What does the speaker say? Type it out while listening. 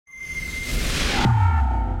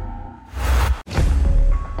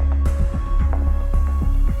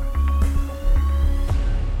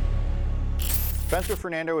Spencer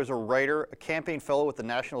Fernando is a writer, a campaign fellow with the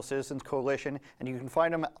National Citizens Coalition, and you can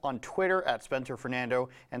find him on Twitter at Spencer Fernando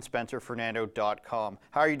and spencerfernando.com.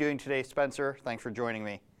 How are you doing today, Spencer? Thanks for joining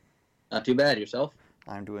me. Not too bad. Yourself?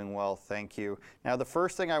 I'm doing well, thank you. Now, the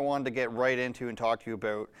first thing I wanted to get right into and talk to you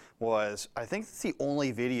about was, I think it's the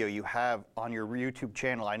only video you have on your YouTube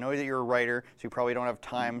channel. I know that you're a writer, so you probably don't have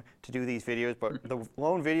time to do these videos, but the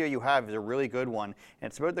lone video you have is a really good one, and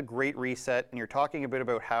it's about the Great Reset, and you're talking a bit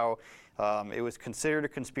about how it was considered a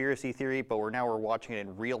conspiracy theory, but we're watching it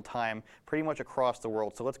in real time pretty much across the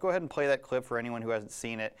world. So let's go ahead and play that clip for anyone who hasn't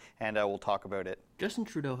seen it, and we'll talk about it. Justin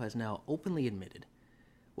Trudeau has now openly admitted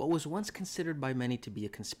what was once considered by many to be a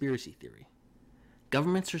conspiracy theory.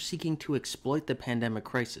 Governments are seeking to exploit the pandemic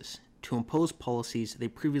crisis to impose policies they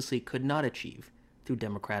previously could not achieve through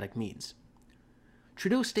democratic means.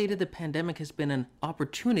 Trudeau stated the pandemic has been an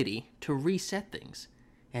opportunity to reset things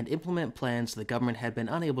and implement plans the government had been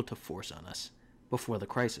unable to force on us before the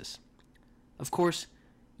crisis. Of course,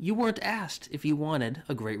 you weren't asked if you wanted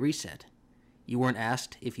a great reset. You weren't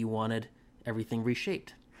asked if you wanted everything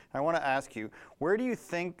reshaped. I want to ask you, where do you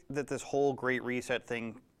think that this whole Great Reset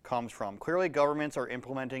thing comes from? Clearly governments are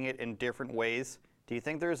implementing it in different ways. Do you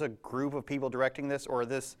think there's a group of people directing this, or are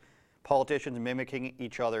this politicians mimicking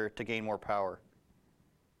each other to gain more power?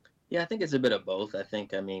 Yeah, I think it's a bit of both. I think,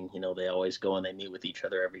 they always go and they meet with each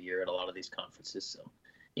other every year at a lot of these conferences.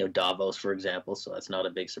 So, Davos, for example, so that's not a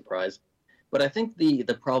big surprise. But I think the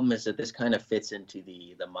problem is that this kind of fits into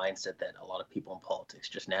the mindset that a lot of people in politics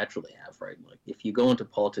just naturally have, right? Like, if you go into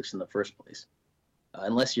politics in the first place,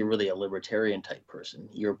 unless you're really a libertarian type person,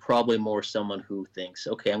 you're probably more someone who thinks,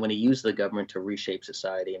 okay, I'm going to use the government to reshape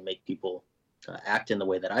society and make people act in the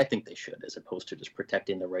way that I think they should, as opposed to just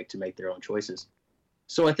protecting the right to make their own choices.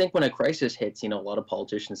 So I think when a crisis hits, a lot of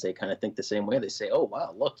politicians, they kind of think the same way. They say, oh,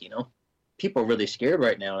 wow, look, people are really scared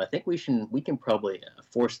right now, and I think we can probably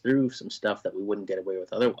force through some stuff that we wouldn't get away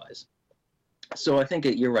with otherwise. So I think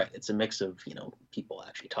you're right. It's a mix of, people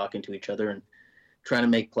actually talking to each other and trying to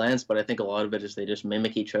make plans, but I think a lot of it is they just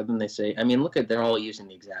mimic each other and they say, they're all using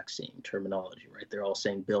the exact same terminology, right? They're all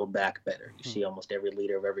saying build back better. You see almost every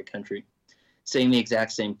leader of every country saying the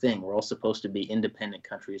exact same thing. We're all supposed to be independent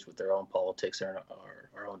countries with their own politics and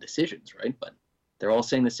our own decisions, right? But they're all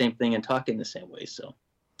saying the same thing and talking the same way. So,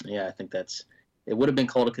 yeah, I think it would have been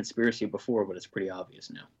called a conspiracy before, but it's pretty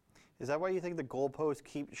obvious now. Is that why you think the goalposts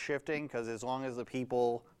keep shifting? Because as long as the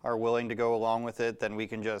people are willing to go along with it, then we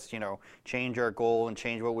can just, change our goal and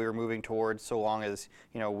change what we were moving towards, so long as,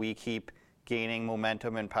 we keep gaining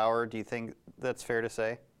momentum and power. Do you think that's fair to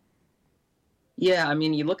say? Yeah,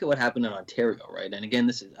 you look at what happened in Ontario, right? And again,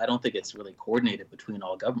 I don't think it's really coordinated between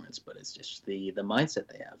all governments, but it's just the mindset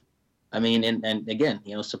they have. And again,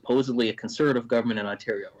 supposedly a conservative government in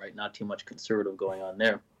Ontario, right? Not too much conservative going on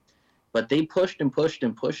there. But they pushed and pushed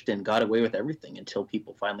and pushed and got away with everything until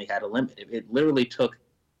people finally had a limit. It literally took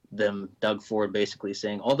them, Doug Ford, basically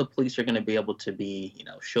saying all the police are going to be able to be,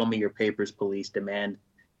 show me your papers, police, demand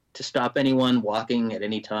to stop anyone walking at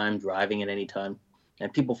any time, driving at any time.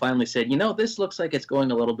 And people finally said, this looks like it's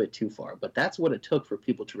going a little bit too far. But that's what it took for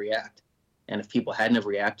people to react. And if people hadn't have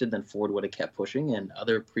reacted, then Ford would have kept pushing, and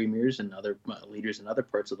other premiers and other leaders in other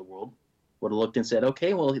parts of the world would have looked and said,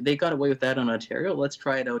 okay, well, they got away with that in Ontario. Let's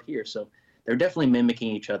try it out here. So they're definitely mimicking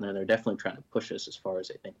each other, and they're definitely trying to push us as far as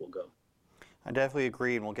they think we'll go. I definitely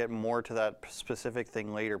agree, and we'll get more to that specific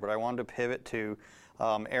thing later, but I wanted to pivot to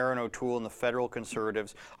Erin O'Toole and the federal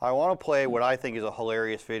Conservatives. I want to play what I think is a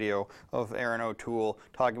hilarious video of Erin O'Toole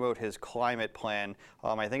talking about his climate plan.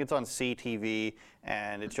 I think it's on CTV,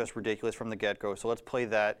 and it's just ridiculous from the get-go. So let's play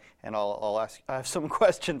that, and I have some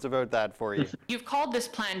questions about that for you. You've called this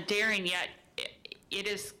plan daring, yet it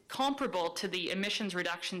is comparable to the emissions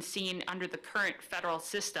reduction seen under the current federal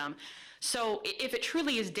system. So if it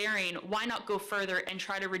truly is daring, why not go further and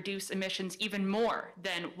try to reduce emissions even more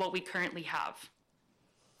than what we currently have?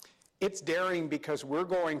 It's daring because we're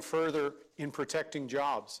going further in protecting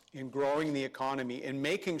jobs, in growing the economy, in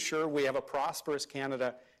making sure we have a prosperous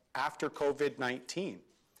Canada after COVID-19.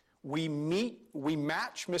 We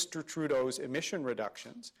match Mr. Trudeau's emission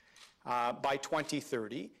reductions by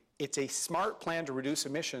 2030. It's a smart plan to reduce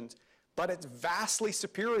emissions, but it's vastly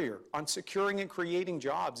superior on securing and creating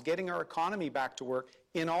jobs, getting our economy back to work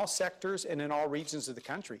in all sectors and in all regions of the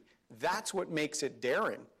country. That's what makes it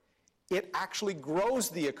daring. It actually grows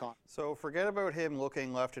the economy. So forget about him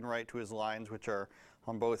looking left and right to his lines, which are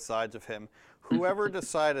on both sides of him. Whoever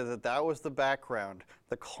decided that that was the background,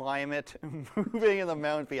 the climate moving in the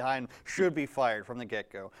mountains behind, should be fired from the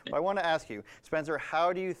get-go. But I want to ask you, Spencer,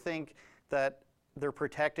 how do you think that they're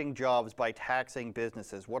protecting jobs by taxing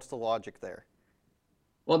businesses? What's the logic there?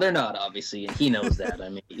 Well, they're not, obviously, and he knows that. I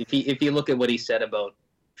mean, if you look at what he said about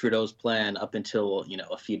Trudeau's plan up until,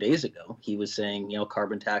 a few days ago, he was saying,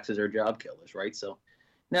 carbon taxes are job killers, right? So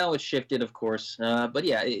now it's shifted, of course. But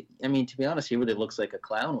yeah, I mean, to be honest, he really looks like a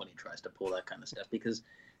clown when he tries to pull that kind of stuff, because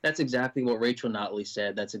that's exactly what Rachel Notley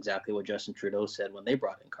said. That's exactly what Justin Trudeau said when they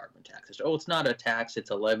brought in carbon taxes. Oh, it's not a tax,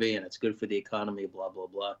 it's a levy, and it's good for the economy, blah, blah,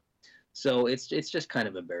 blah. So it's just kind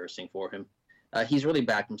of embarrassing for him. He's really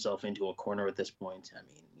backed himself into a corner at this point. I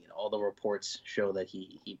mean, all the reports show that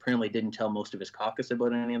he apparently didn't tell most of his caucus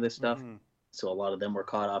about any of this stuff. Mm-hmm. So a lot of them were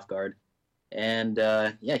caught off guard. And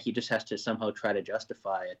yeah, he just has to somehow try to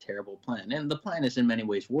justify a terrible plan. And the plan is in many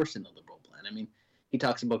ways worse than the Liberal plan. I mean, he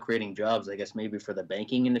talks about creating jobs, I guess maybe for the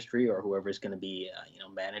banking industry or whoever is going to be,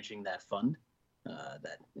 managing that fund.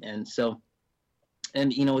 And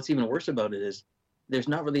what's even worse about it is there's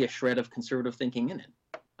not really a shred of conservative thinking in it.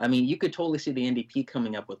 I mean, you could totally see the NDP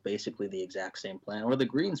coming up with basically the exact same plan, or the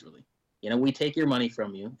Greens really. We take your money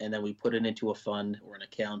from you and then we put it into a fund or an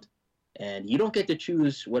account, and you don't get to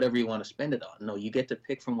choose whatever you want to spend it on. No, you get to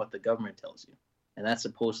pick from what the government tells you. And that's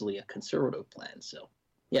supposedly a conservative plan. So,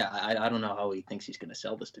 yeah, I don't know how he thinks he's going to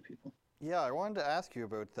sell this to people. Yeah, I wanted to ask you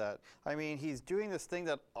about that. I mean, he's doing this thing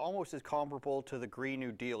that almost is comparable to the Green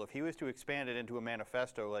New Deal. If he was to expand it into a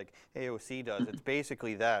manifesto like AOC does, it's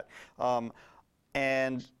basically that.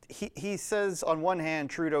 And he says on one hand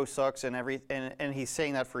Trudeau sucks and he's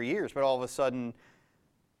saying that for years, but all of a sudden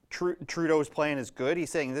Trudeau's plan is good. He's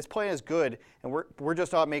saying this plan is good and we're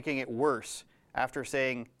just not making it worse after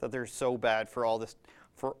saying that they're so bad for all this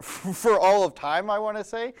for all of time, I want to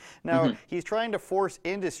say. Now he's trying to force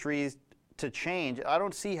industries to change. I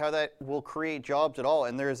don't see how that will create jobs at all.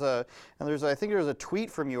 And I think there's a tweet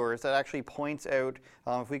from yours that actually points out,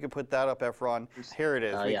 if we could put that up, Efron, here it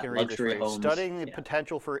is. We can read this. Studying the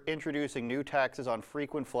potential for introducing new taxes on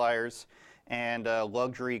frequent flyers and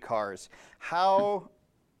luxury cars. How,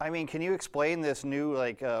 I mean, can you explain this new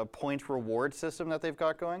points reward system that they've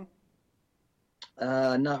got going?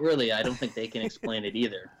 Not really. I don't think they can explain it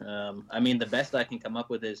either. I mean, the best I can come up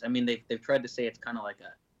with is, I mean, they've tried to say it's kind of like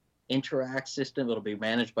a Interact system. It'll be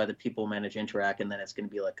managed by the people who manage Interact, and then it's going to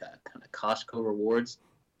be like a kind of Costco rewards.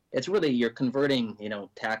 It's really, you're converting,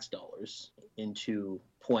 tax dollars into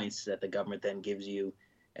points that the government then gives you,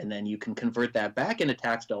 and then you can convert that back into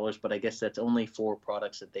tax dollars, but I guess that's only for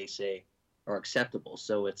products that they say are acceptable.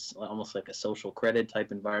 So it's almost like a social credit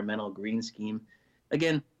type environmental green scheme.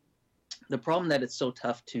 Again, the problem that it's so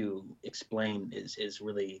tough to explain is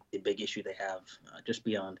really the big issue they have, just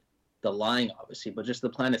beyond the lying, obviously, but just the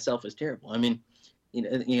plan itself is terrible. I mean,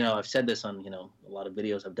 I've said this on, a lot of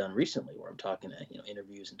videos I've done recently where I'm talking to,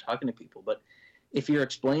 interviews and talking to people. But if you're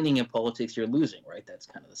explaining in politics, you're losing, right? That's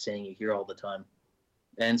kind of the saying you hear all the time.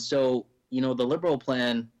 And so, the Liberal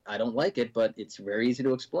plan, I don't like it, but it's very easy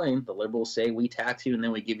to explain. The Liberals say we tax you and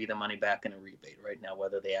then we give you the money back in a rebate, right? Now,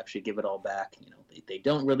 whether they actually give it all back, they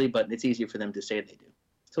don't really, but it's easier for them to say they do.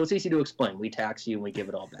 So it's easy to explain. We tax you and we give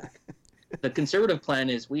it all back. The conservative plan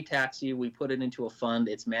is we tax you, we put it into a fund,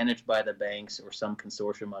 it's managed by the banks or some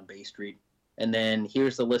consortium on Bay Street, and then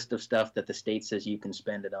here's the list of stuff that the state says you can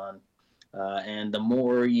spend it on. And the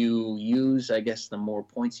more you use, I guess, the more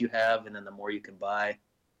points you have, and then the more you can buy.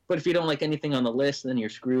 But if you don't like anything on the list, then you're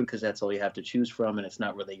screwed because that's all you have to choose from, and it's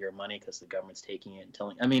not really your money because the government's taking it and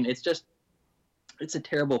telling. I mean, it's a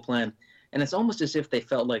terrible plan. And it's almost as if they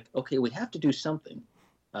felt like, okay, we have to do something.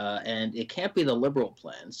 And it can't be the Liberal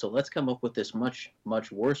plan, so let's come up with this much,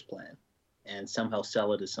 much worse plan and somehow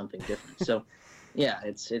sell it as something different. So, yeah,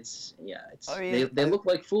 I mean, they look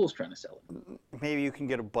like fools trying to sell it. Maybe you can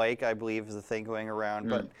get a bike, I believe, is the thing going around.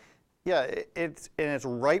 But, yeah, it's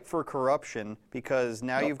ripe for corruption because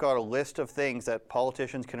now you've got a list of things that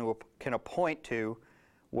politicians can appoint to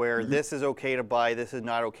where this is okay to buy, this is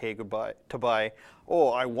not okay to buy. Oh,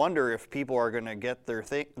 I wonder if people are going to get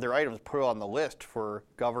their items put on the list for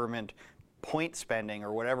government point spending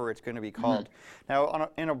or whatever it's going to be called. Now,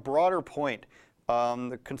 in a broader point,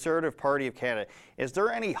 the Conservative Party of Canada, is there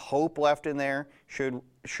any hope left in there?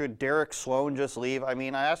 Should Derek Sloan just leave? I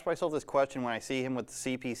mean, I ask myself this question when I see him with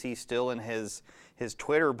the CPC still in his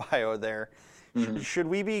Twitter bio there. Should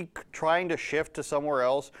we be trying to shift to somewhere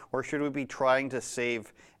else, or should we be trying to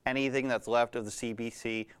save anything that's left of the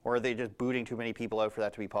CBC, or are they just booting too many people out for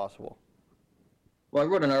that to be possible? Well, I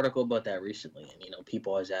wrote an article about that recently, and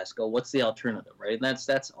people always ask, "Oh, what's the alternative?" Right? And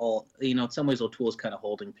that's all. In some ways, O'Toole is kind of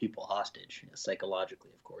holding people hostage,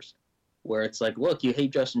 psychologically, of course. Where it's like, look, you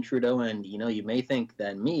hate Justin Trudeau, and you may think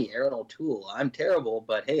that me, Aaron O'Toole, I'm terrible,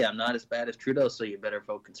 but hey, I'm not as bad as Trudeau, so you better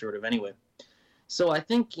vote Conservative anyway. So I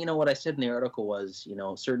think, what I said in the article was,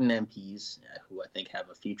 certain MPs who I think have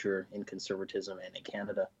a future in conservatism and in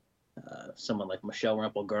Canada, someone like Michelle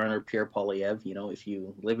Rempel-Garner, Pierre Poilievre, if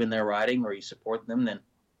you live in their riding or you support them, then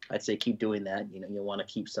I'd say keep doing that. You want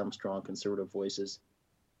to keep some strong conservative voices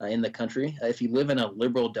in the country. If you live in a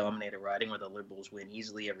liberal-dominated riding where the Liberals win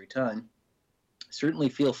easily every time, certainly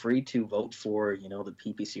feel free to vote for, the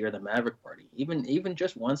PPC or the Maverick Party, even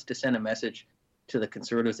just once, to send a message to the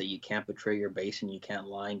Conservatives that you can't betray your base and you can't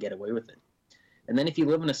lie and get away with it. And then if you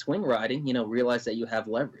live in a swing riding, realize that you have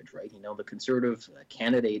leverage, right? The Conservative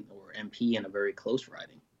candidate or MP in a very close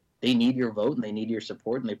riding, they need your vote and they need your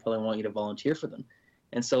support, and they probably want you to volunteer for them.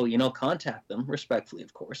 And so, contact them respectfully,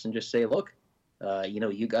 of course, and just say, look,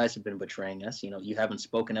 you guys have been betraying us. You haven't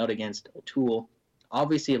spoken out against O'Toole,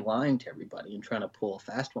 obviously lying to everybody and trying to pull a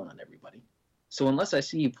fast one on everybody. So unless I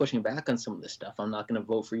see you pushing back on some of this stuff, I'm not going to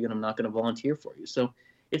vote for you and I'm not going to volunteer for you. So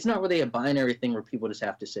it's not really a binary thing where people just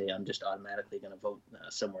have to say, I'm just automatically going to vote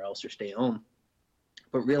somewhere else or stay home.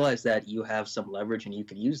 But realize that you have some leverage and you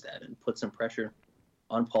can use that and put some pressure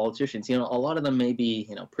on politicians. A lot of them may be,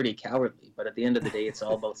 pretty cowardly, but at the end of the day, it's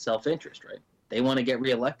all about self-interest, right? They want to get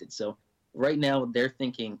reelected. So right now they're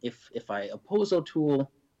thinking, if I oppose O'Toole,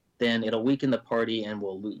 then it'll weaken the party and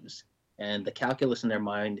we'll lose. And the calculus in their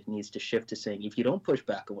mind needs to shift to saying, if you don't push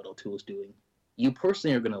back on what O'Toole's doing, you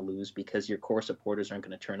personally are going to lose because your core supporters aren't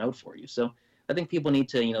going to turn out for you. So I think people need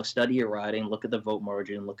to, study your riding, look at the vote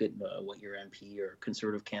margin, look at what your MP or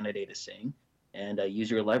conservative candidate is saying, and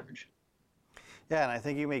use your leverage. Yeah, and I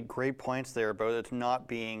think you made great points there about it not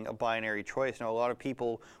being a binary choice. A lot of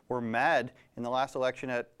people were mad in the last election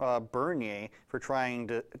at Bernier for trying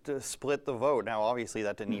to split the vote. Now, obviously,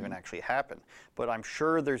 that didn't even actually happen. But I'm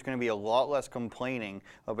sure there's going to be a lot less complaining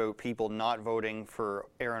about people not voting for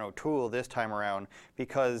Erin O'Toole this time around,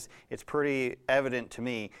 because it's pretty evident to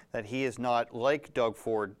me that he is not, like Doug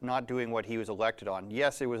Ford, not doing what he was elected on.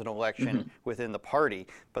 Yes, it was an election within the party,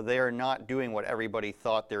 but they are not doing what everybody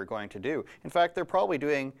thought they were going to do. In fact, they're probably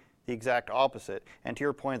doing the exact opposite. And to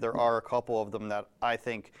your point, there are a couple of them that I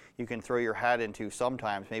think you can throw your hat into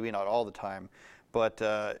sometimes, maybe not all the time. But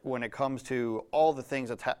when it comes to all the things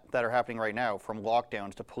that are happening right now, from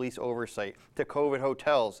lockdowns to police oversight to COVID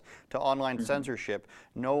hotels to online censorship,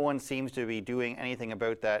 no one seems to be doing anything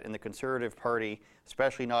about that in the Conservative Party,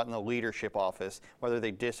 especially not in the leadership office, whether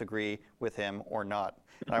they disagree with him or not.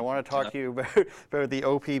 And I want to talk to you about the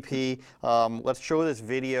OPP. Let's show this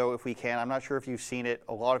video if we can. I'm not sure if you've seen it.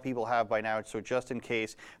 A lot of people have by now, so just in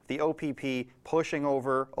case. The OPP pushing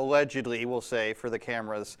over, allegedly, we'll say, for the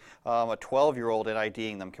cameras, a 12-year-old and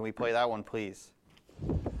IDing them. Can we play that one, please?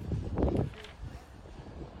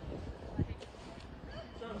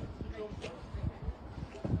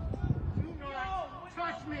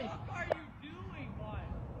 Touch me! What are you doing, bud?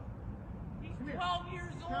 He's 12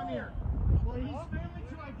 years old. Come here. Well, he's failing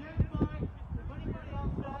to identify if anybody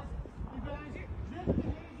else does. You guys, this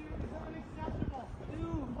behavior is unacceptable.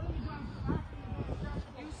 Dude, what are you doing? Unacceptable.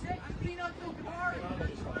 You said to clean up the car.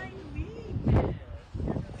 You're trying to leave.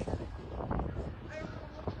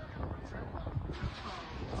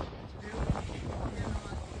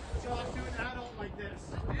 Talk to an adult like this.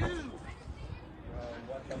 Dude!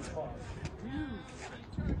 What the fuck? Dude!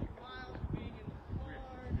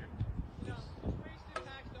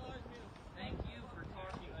 Thank you for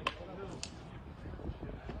talking like that.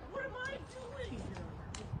 What am I doing?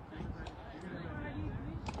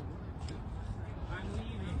 I'm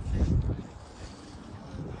leaving.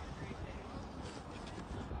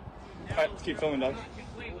 All right, let's keep filming, Doug.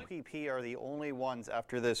 OPP are the only ones,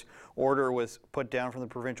 after this order was put down from the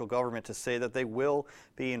provincial government, to say that they will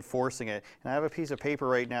be enforcing it. And I have a piece of paper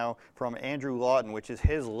right now from Andrew Lawton, which is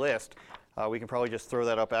his list. We can probably just throw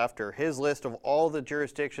that up after. His list of all the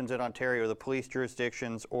jurisdictions in Ontario, the police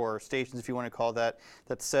jurisdictions or stations, if you want to call that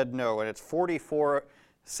said no. And it's 44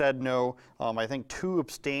 said no. I think 2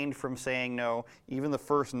 abstained from saying no. Even the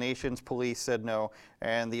First Nations police said no.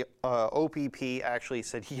 And the OPP actually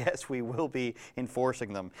said, yes, we will be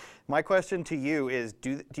enforcing them. My question to you is,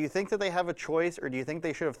 do you think that they have a choice, or do you think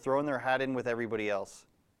they should have thrown their hat in with everybody else?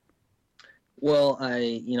 Well,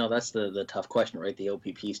 that's the tough question, right? The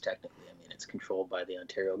OPP's technically, it's controlled by the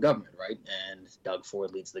Ontario government, right? And Doug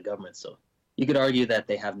Ford leads the government, so you could argue that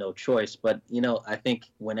they have no choice. But, I think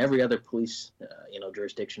when every other police,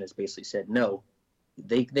 jurisdiction has basically said no,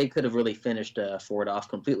 they could have really finished Ford off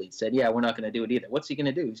completely. Said, yeah, we're not going to do it either. What's he going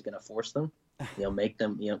to do? He's going to force them, make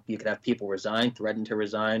them, you could have people resign, threaten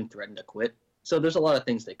to quit. So there's a lot of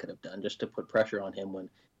things they could have done just to put pressure on him when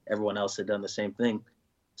everyone else had done the same thing.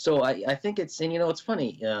 So I think it's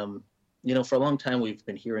funny, for a long time we've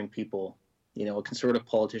been hearing people, a conservative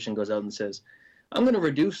politician goes out and says, I'm going to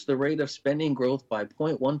reduce the rate of spending growth by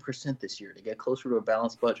 0.1% this year to get closer to a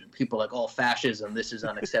balanced budget. People are like, oh, fascism, this is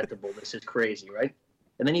unacceptable, this is crazy, right?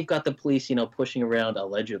 And then you've got the police, pushing around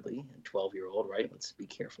allegedly a 12-year-old, right? Let's be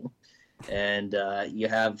careful. And you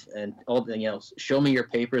have, and all the, show me your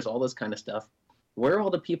papers, all this kind of stuff. Where are all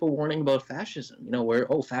the people warning about fascism? Where,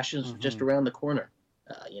 oh, fascism is just around the corner.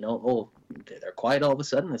 Oh, they're quiet all of a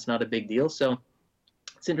sudden. It's not a big deal. So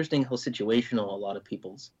it's interesting how situational a lot of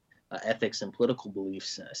people's ethics and political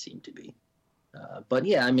beliefs seem to be. But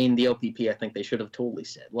yeah, I mean, the OPP, I think they should have totally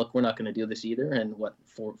said, look, we're not going to do this either. And what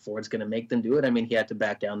Ford's going to make them do it? I mean, he had to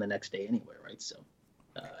back down the next day anyway, right? So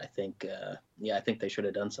I think they should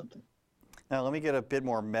have done something. Now, let me get a bit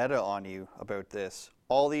more meta on you about this.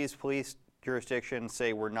 All these police jurisdictions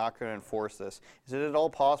say we're not going to enforce this. Is it at all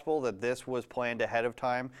possible that this was planned ahead of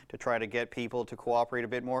time to try to get people to cooperate a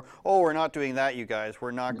bit more? Oh, we're not doing that, you guys.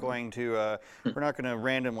 We're not going to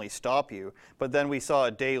randomly stop you. But then we saw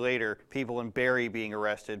a day later people in Barrie being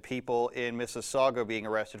arrested, people in Mississauga being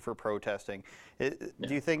arrested for protesting. Do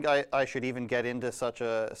you think I should even get into such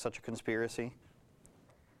a conspiracy?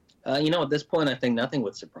 At this point, I think nothing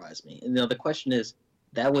would surprise me. The question is,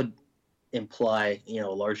 that would imply, a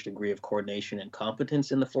large degree of coordination and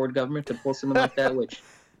competence in the Ford government to pull something like that, which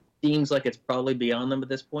seems like it's probably beyond them at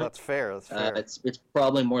this point. That's fair. That's fair. It's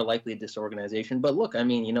probably more likely disorganization. But look, I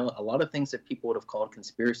mean, a lot of things that people would have called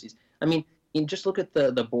conspiracies. I mean, you just look at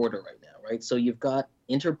the border right now, right? So you've got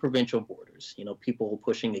interprovincial borders, people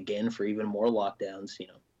pushing again for even more lockdowns,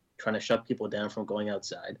 trying to shut people down from going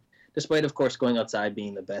outside, despite, of course, going outside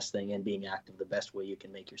being the best thing and being active the best way you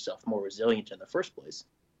can make yourself more resilient in the first place.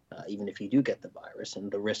 Even if you do get the virus,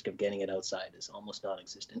 and the risk of getting it outside is almost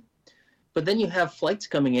non-existent. But then you have flights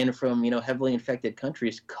coming in from, heavily infected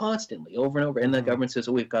countries constantly, over and over, and the government says,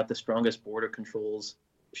 oh, we've got the strongest border controls.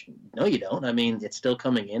 No, you don't. I mean, it's still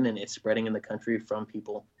coming in, and it's spreading in the country from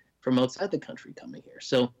people from outside the country coming here.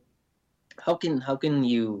 So how can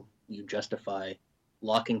you justify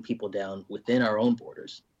locking people down within our own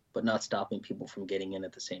borders, but not stopping people from getting in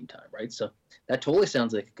at the same time, right? So that totally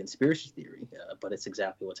sounds like a conspiracy theory, but it's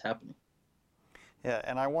exactly what's happening. Yeah,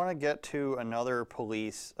 and I want to get to another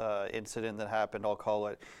police incident that happened, I'll call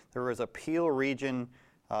it. There was a Peel region,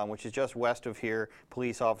 which is just west of here,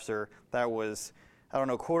 police officer that was, I don't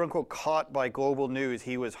know, quote unquote, caught by Global News.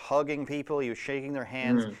 He was hugging people, he was shaking their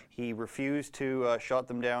hands, he refused to shut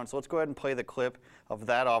them down. So let's go ahead and play the clip of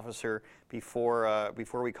that officer before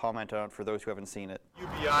we comment on it for those who haven't seen it.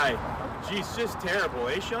 UBI, geez, just terrible,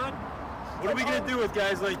 eh, Sean? What are we gonna do with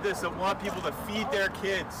guys like this that want people to feed their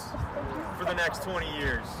kids for the next 20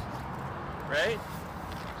 years, right?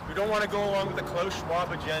 We don't want to go along with the Klaus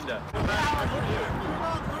Schwab agenda. We're not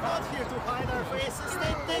here to hide our faces.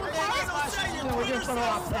 Take questions. We're just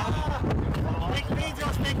make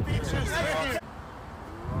videos, make pictures.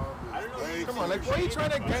 Come on, like, what are you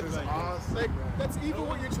trying to get? Like, that's evil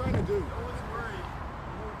what you're trying to do.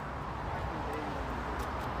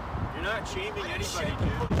 You're not shaming anybody,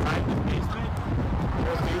 dude. Trying the basement?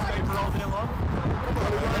 You're a newspaper all day long?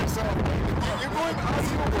 You're going out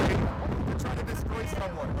your way to try to destroy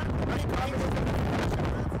someone.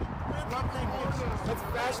 That's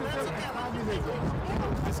fascism and communism.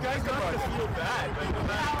 This guy's got to feel bad, like, no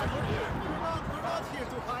matter what you do. We're not here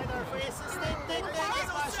to hide our faces. Take questions.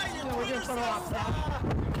 We're just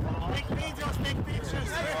make videos, make pictures.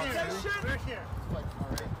 We're here.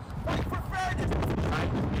 Fight for fairness!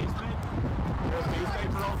 Trying the basement? You're a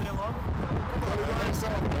newspaper all day long?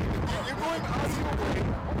 You're going out your way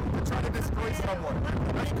to try to destroy someone.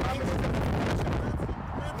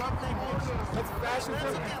 That's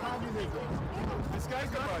fascism and communism. This guy's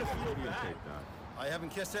got to feel bad. I haven't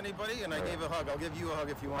kissed anybody, and I gave a hug. I'll give you a hug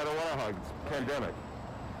if you want. I don't want a hug. It's a pandemic.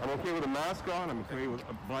 I'm okay with a mask on. I'm okay with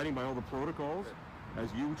abiding by all the protocols, as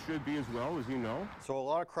you should be as well, as you know. So a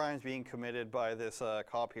lot of crimes being committed by this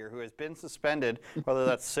cop here who has been suspended, whether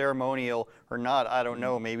that's ceremonial or not, I don't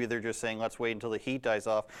know. Maybe they're just saying, let's wait until the heat dies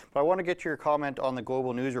off. But I want to get your comment on the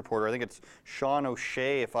Global News reporter. I think it's Sean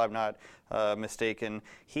O'Shea, if I'm not mistaken.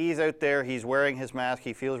 He's out there, he's wearing his mask,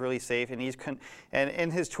 he feels really safe, and and in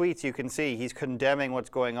his tweets you can see he's condemning what's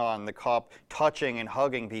going on, the cop touching and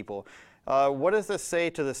hugging people. What does this say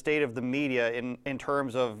to the state of the media in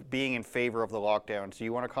terms of being in favor of the lockdowns? Do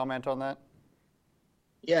you want to comment on that?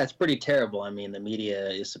 Yeah, it's pretty terrible. I mean, the media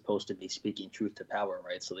is supposed to be speaking truth to power,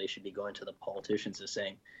 right? So they should be going to the politicians and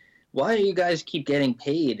saying, why do you guys keep getting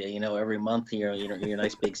paid, every month, your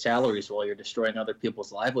nice big salaries while you're destroying other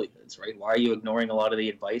people's livelihoods, right? Why are you ignoring a lot of the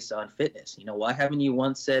advice on fitness? Why haven't you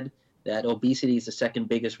once said that obesity is the second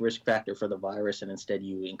biggest risk factor for the virus, and instead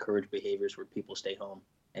you encourage behaviors where people stay home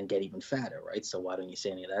and get even fatter, right? So why don't you say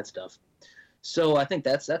any of that stuff? So I think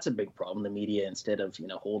that's a big problem. The media, instead of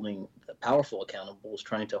holding the powerful accountable, is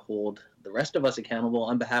trying to hold the rest of us accountable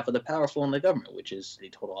on behalf of the powerful and the government, which is the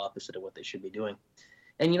total opposite of what they should be doing.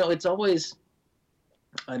 And it's always,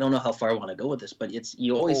 I don't know how far I want to go with this, but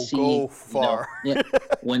you always see go far.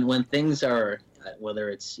 When things are, whether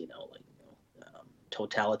it's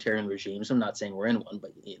totalitarian regimes. I'm not saying we're in one,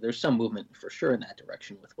 but there's some movement for sure in that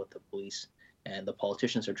direction with what the police and the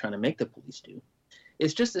politicians are trying to make the police do.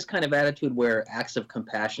 It's just this kind of attitude where acts of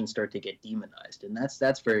compassion start to get demonized, and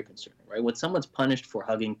that's very concerning, right? When someone's punished for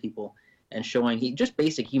hugging people and showing just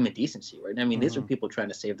basic human decency, right? I mean, these are people trying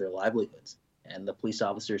to save their livelihoods, and the police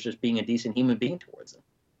officer is just being a decent human being towards them.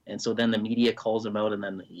 And so then the media calls him out, and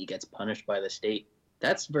then he gets punished by the state.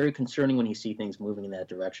 That's very concerning when you see things moving in that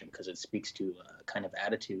direction, because it speaks to a kind of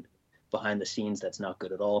attitude behind the scenes that's not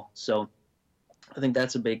good at all. So I think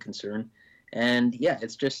that's a big concern. And yeah,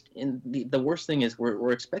 it's just the worst thing is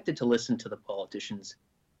we're expected to listen to the politicians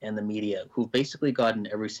and the media who've basically gotten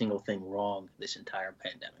every single thing wrong this entire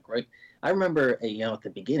pandemic, right? I remember, at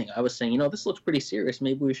the beginning, I was saying, this looks pretty serious.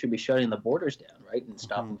 Maybe we should be shutting the borders down, right, and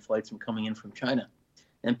stopping flights from coming in from China.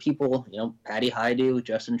 And people, Patty Hajdu,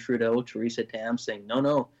 Justin Trudeau, Theresa Tam saying,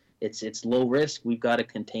 no, it's low risk. We've got it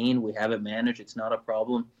contained. We have it managed. It's not a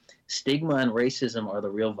problem. Stigma and racism are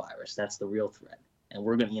the real virus. That's the real threat. And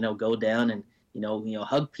we're going to, go down and,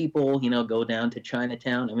 hug people, go down to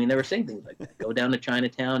Chinatown. I mean, they were saying things like that. Go down to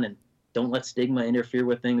Chinatown and don't let stigma interfere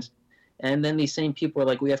with things. And then these same people are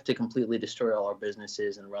like, we have to completely destroy all our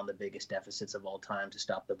businesses and run the biggest deficits of all time to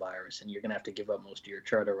stop the virus. And you're going to have to give up most of your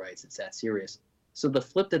charter rights. It's that serious. So the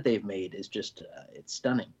flip that they've made is just, it's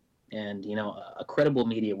stunning. And, a credible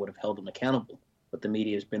media would have held them accountable, but the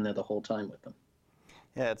media has been there the whole time with them.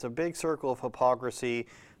 Yeah, it's a big circle of hypocrisy.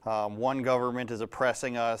 One government is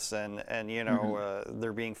oppressing us and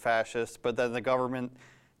they're being fascist, but then the government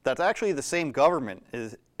that's actually the same government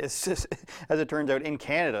is just, as it turns out, in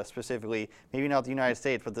Canada specifically, maybe not the United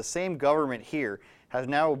States, but the same government here has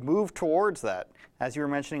now moved towards that, as you were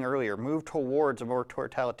mentioning earlier, moved towards a more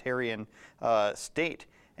totalitarian state.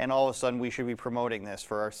 And all of a sudden we should be promoting this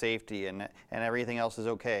for our safety and everything else is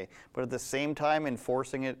okay. But at the same time,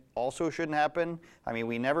 enforcing it also shouldn't happen. I mean,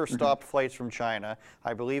 we never stopped flights from China.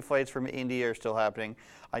 I believe flights from India are still happening.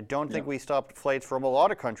 I don't think we stopped flights from a lot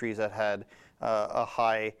of countries that had a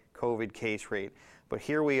high COVID case rate. But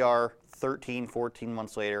here we are 13, 14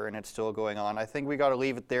 months later, and it's still going on. I think we got to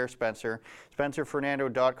leave it there, Spencer.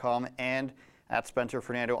 SpencerFernando.com and at Spencer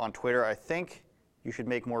Fernando on Twitter. I think you should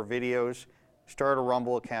make more videos. Start a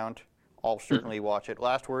Rumble account. I'll certainly watch it.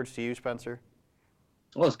 Last words to you, Spencer.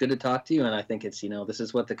 Well, it's good to talk to you, and I think it's, this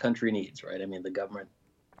is what the country needs, right? I mean, the government,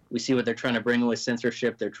 we see what they're trying to bring with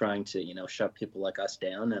censorship. They're trying to, shut people like us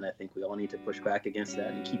down, and I think we all need to push back against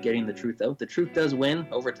that and keep getting the truth out. The truth does win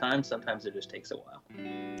over time. Sometimes it just takes a while.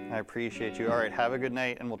 I appreciate you. All right, have a good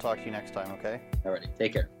night, and we'll talk to you next time, okay? All righty,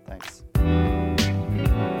 take care. Thanks.